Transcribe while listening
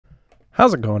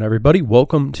How's it going, everybody?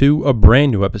 Welcome to a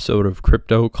brand new episode of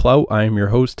Crypto Clout. I am your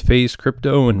host, Phase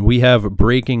Crypto, and we have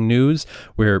breaking news.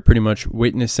 We're pretty much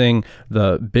witnessing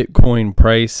the Bitcoin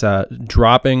price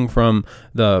dropping from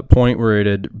the point where it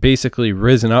had basically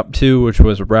risen up to, which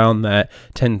was around that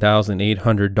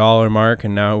 $10,800 mark,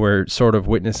 and now we're sort of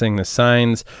witnessing the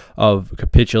signs of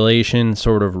capitulation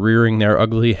sort of rearing their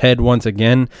ugly head once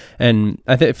again. And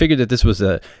I figured that this was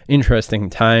an interesting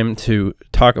time to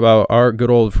talk about our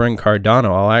good old friend Cardano.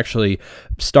 I'll actually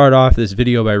start off this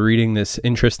video by reading this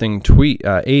interesting tweet.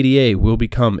 ADA will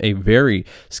become a very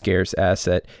scarce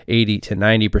asset. 80 to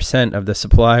 90% of the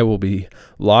supply will be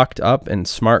locked up in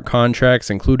smart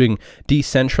contracts, including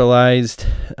decentralized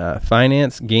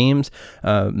finance games.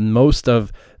 Most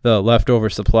of the leftover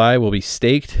supply will be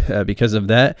staked because of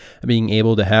that. Being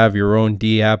able to have your own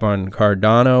D-app on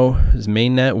Cardano's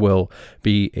mainnet will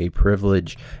be a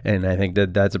privilege, and I think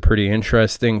that that's a pretty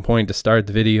interesting point to start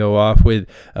the video off with.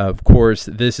 Of course,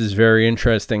 this is very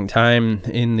interesting time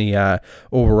in the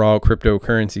overall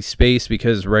cryptocurrency space,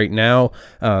 because right now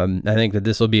I think that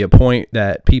this will be a point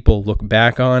that people look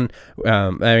back on. I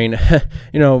mean,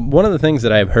 you know, one of the things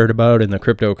that I've heard about in the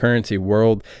cryptocurrency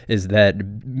world is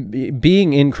that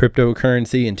being in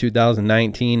cryptocurrency in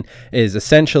 2019 is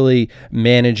essentially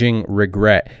managing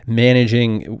regret,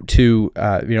 managing to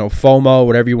you know, FOMO,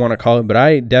 whatever you want to call it, but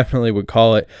I definitely would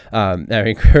call it I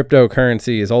mean,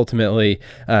 cryptocurrency is ultimately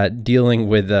dealing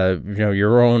with you know,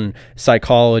 your own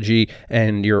psychology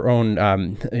and your own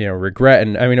you know, regret.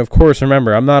 And I mean, of course,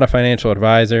 remember, I'm not a financial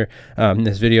advisor.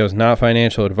 This video is not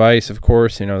financial advice, of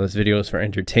course. You know, this video is for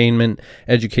entertainment,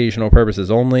 educational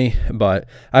purposes only, but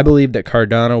I believe that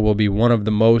Cardano will be one of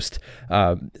the most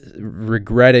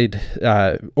regretted,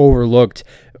 overlooked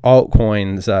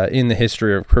altcoins in the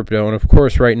history of crypto. And of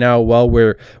course, right now, while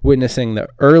we're witnessing the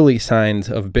early signs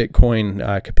of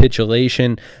Bitcoin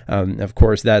capitulation, of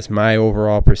course, that's my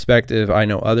overall perspective. I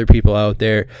know other people out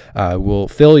there will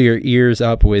fill your ears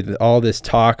up with all this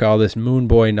talk, all this moon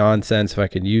boy nonsense, if I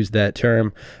could use that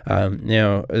term. You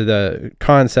know, the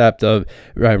concept of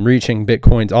reaching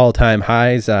Bitcoin's all-time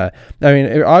highs. I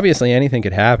mean, obviously anything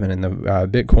could happen in the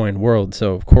Bitcoin world,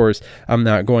 so of course I'm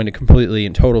not going to completely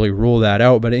and totally rule that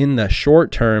out, but in the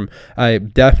short term, I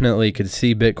definitely could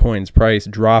see Bitcoin's price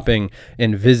dropping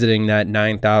and visiting that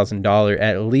 $9,000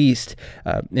 at least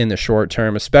in the short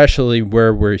term, especially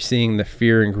where we're seeing the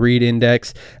fear and greed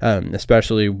index,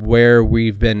 especially where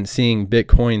we've been seeing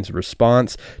Bitcoin's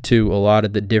response to a lot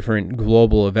of the different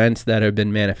global events that have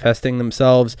been manifesting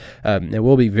themselves. It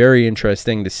will be very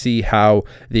interesting to see how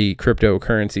the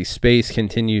cryptocurrency space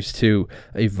continues to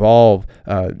evolve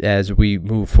as we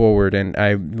move forward, and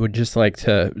I would just like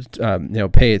to you know,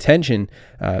 pay attention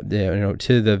you know,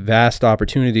 to the vast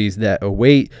opportunities that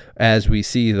await as we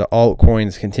see the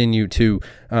altcoins continue to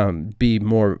be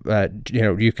more you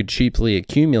know, you could cheaply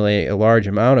accumulate a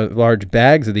large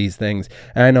bags of these things.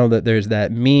 And I know that there's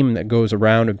that meme that goes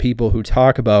around of people who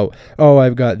talk about, oh,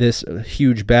 I've got this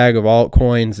huge bag of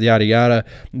altcoins, yada yada,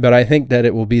 but I think that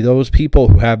it will be those people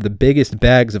who have the biggest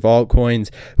bags of altcoins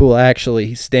who will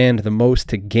actually stand the most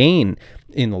to gain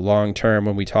in the long term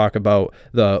when we talk about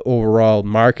the overall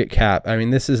market cap. I mean,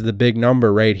 this is the big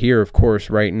number right here, of course,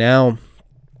 right now.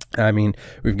 I mean,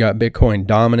 we've got Bitcoin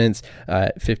dominance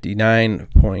at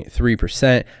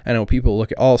 59.3%. I know people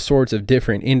look at all sorts of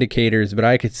different indicators, but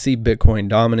I could see Bitcoin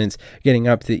dominance getting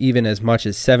up to even as much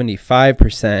as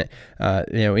 75%,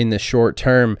 you know, in the short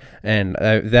term. And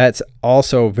that's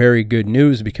also very good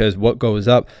news, because what goes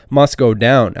up must go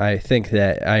down. I think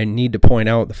that I need to point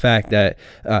out the fact that,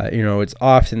 you know, it's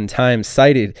oftentimes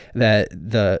cited that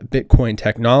the Bitcoin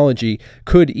technology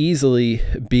could easily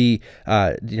be,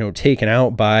 you know, taken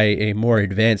out by a more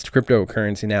advanced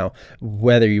cryptocurrency. Now,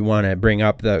 whether you want to bring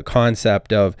up the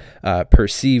concept of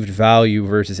perceived value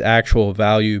versus actual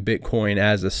value, Bitcoin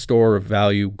as a store of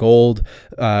value, gold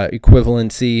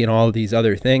equivalency, and all of these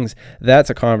other things, that's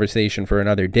a conversation for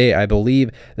another day. I believe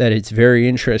that it's very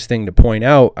interesting to point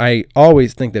out. I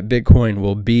always think that Bitcoin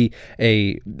will be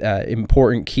a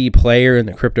important key player in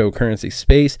the cryptocurrency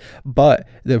space, but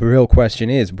the real question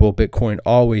is, will Bitcoin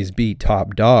always be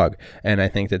top dog? And I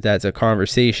think that that's a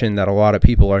conversation that a lot of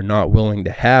people are not willing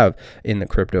to have in the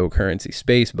cryptocurrency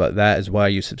space. But that is why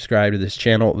you subscribe to this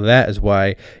channel. That is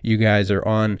why you guys are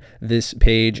on this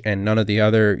page and none of the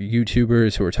other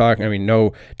YouTubers who are talking. I mean,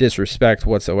 no disrespect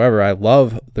whatsoever. I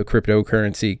love the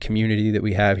cryptocurrency community that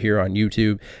we have here on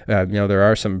YouTube. You know, there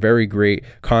are some very great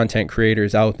content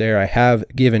creators out there. I have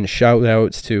given shout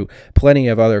outs to plenty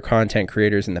of other content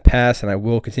creators in the past, and I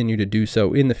will continue to do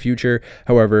so in the future.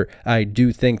 However, I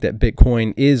do think that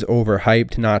Bitcoin is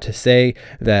overhyped not to say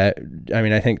that, I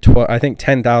mean, I think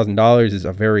 $10,000 is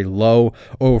a very low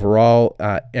overall.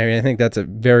 I mean, I think that's a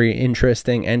very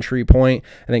interesting entry point.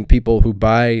 I think people who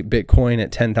buy Bitcoin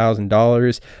at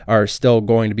 $10,000 are still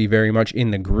going to be very much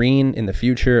in the green in the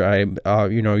future.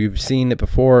 You know, you've seen it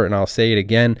before, and I'll say it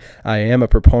again. I am a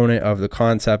proponent of the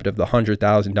concept of the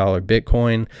 $100,000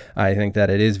 Bitcoin. I think that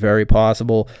it is very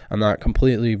possible. I'm not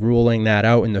completely ruling that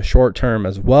out in the short term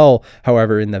as well.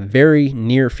 However, in the very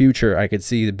near future, I could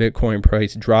see the Bitcoin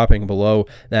price dropping below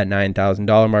that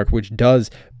 $9,000 mark, which does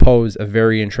pose a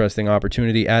very interesting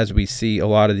opportunity as we see a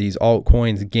lot of these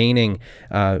altcoins gaining,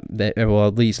 well,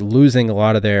 at least losing a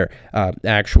lot of their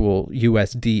actual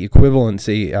USD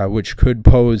equivalency, which could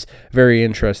pose very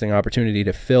interesting opportunity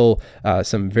to fill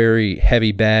some very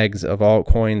heavy bags of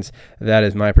altcoins. That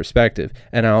is my perspective.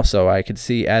 And also I could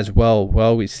see as well,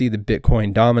 we see the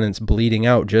Bitcoin dominance bleeding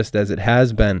out just as it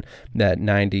has been, that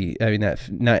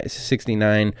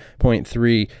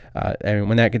 69.3, and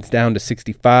when that gets down to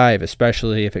 65,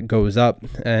 especially if it goes up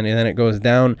and then it goes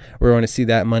down, we're going to see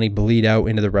that money bleed out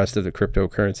into the rest of the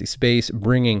cryptocurrency space,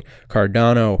 bringing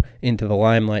Cardano into the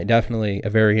limelight. Definitely a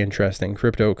very interesting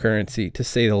cryptocurrency, to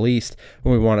say the least.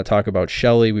 When we want to talk about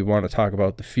Shelley, we want to talk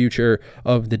about the future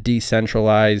of the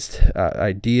decentralized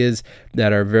ideas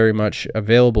that are very much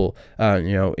available,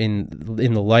 you know, in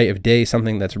the light of day,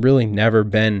 something that's really never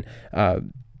been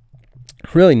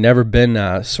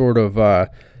sort of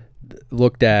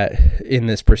looked at in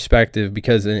this perspective,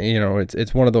 because, you know,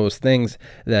 it's one of those things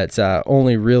that's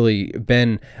only really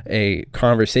been a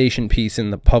conversation piece in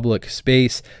the public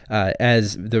space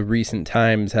as the recent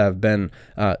times have been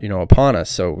you know, upon us.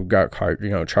 So we've got, you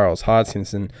know, Charles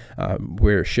Hodgkinson,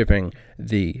 we're shipping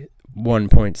the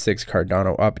 1.6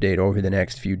 Cardano update over the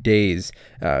next few days.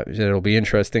 It'll be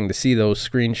interesting to see those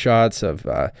screenshots of,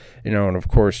 you know, and of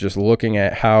course, just looking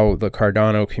at how the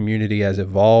Cardano community has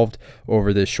evolved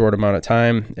over this short amount of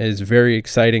time. It is very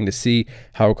exciting to see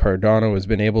how Cardano has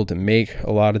been able to make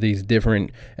a lot of these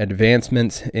different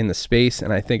advancements in the space.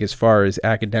 And I think as far as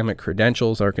academic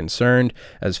credentials are concerned,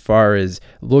 as far as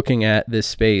looking at this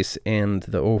space and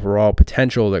the overall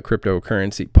potential that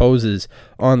cryptocurrency poses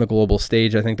on the global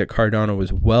stage, I think that Cardano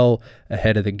is well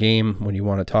ahead of the game when you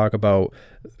want to talk about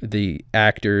the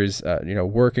actors, you know,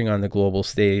 working on the global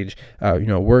stage, you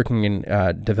know, working in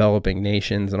developing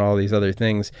nations and all these other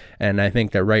things. And I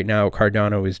think that right now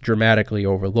Cardano is dramatically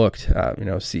overlooked. You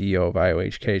know, CEO of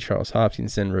IOHK, Charles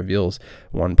Hopkinson, reveals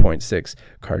 1.6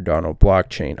 Cardano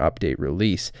blockchain update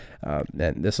release.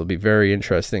 And this will be very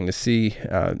interesting to see.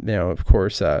 You know, of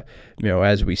course, you know,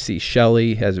 as we see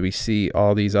Shelley, as we see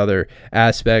all these other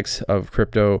aspects of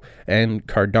crypto and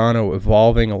Cardano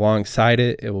evolving alongside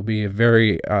it, it will be a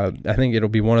very, I think it'll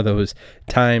be one of those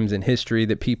times in history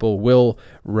that people will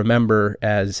remember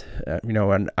as, you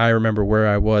know, and I remember where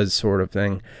I was sort of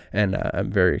thing. And I'm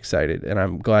very excited, and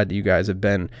I'm glad that you guys have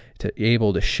been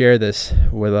able to share this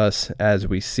with us as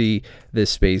we see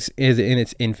this space is in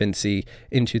its infancy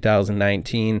in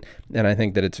 2019. And I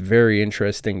think that it's very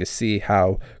interesting to see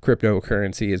how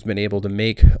cryptocurrency has been able to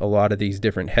make a lot of these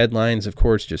different headlines. Of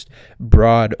course, just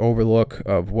broad overlook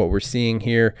of what we're seeing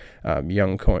here.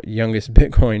 Youngest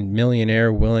Bitcoin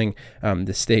millionaire willing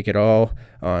to stake it all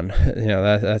on, you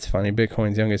know, that's funny.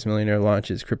 Bitcoin's youngest millionaire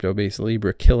launches crypto-based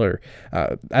Libra killer.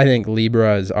 I think Libra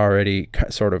has already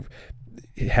sort of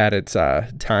had its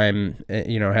time,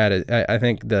 you know, I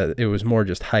think that it was more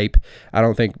just hype. I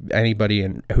don't think anybody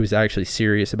who's actually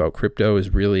serious about crypto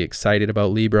is really excited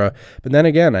about Libra. But then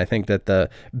again, I think that the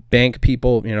bank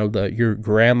people, you know, your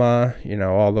grandma, you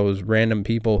know, all those random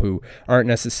people who aren't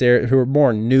necessarily, who are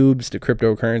more noobs to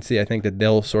cryptocurrency, I think that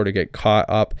they'll sort of get caught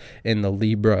up in the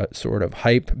Libra sort of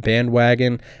hype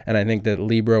bandwagon. And I think that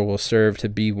Libra will serve to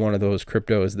be one of those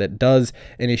cryptos that does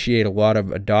initiate a lot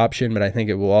of adoption, but I think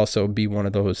it will also be one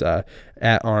of those at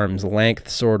arm's length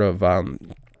sort of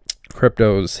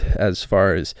cryptos as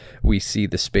far as we see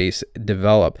the space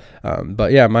develop.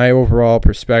 But yeah, my overall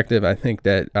perspective, I think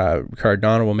that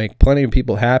Cardano will make plenty of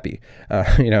people happy,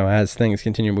 you know, as things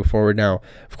continue to move forward. Now,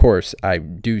 of course, I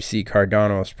do see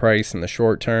Cardano's price in the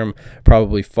short term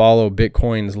probably follow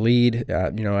Bitcoin's lead,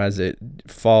 you know, as it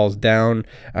falls down.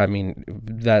 I mean,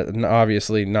 that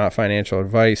obviously not financial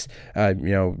advice, you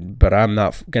know, but I'm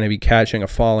not going to be catching a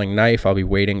falling knife. I'll be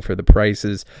waiting for the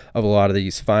prices of a lot of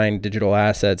these fine digital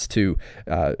assets to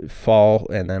fall,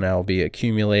 and then I'll be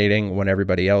accumulating when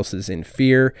everybody else is in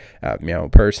fear. You know,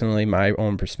 personally, my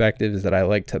own perspective is that I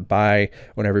like to buy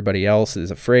when everybody else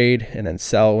is afraid, and then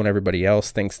sell when everybody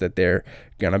else thinks that they're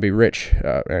gonna be rich.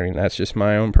 I mean, that's just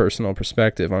my own personal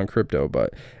perspective on crypto.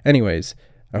 But anyways,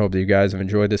 I hope that you guys have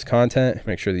enjoyed this content.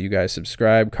 Make sure that you guys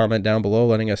subscribe, comment down below,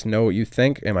 letting us know what you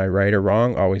think. Am I right or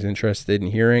wrong? Always interested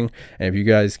in hearing. And if you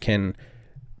guys can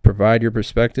provide your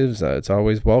perspectives, it's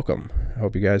always welcome. I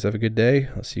hope you guys have a good day.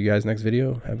 I'll see you guys next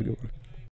video. Have a good one.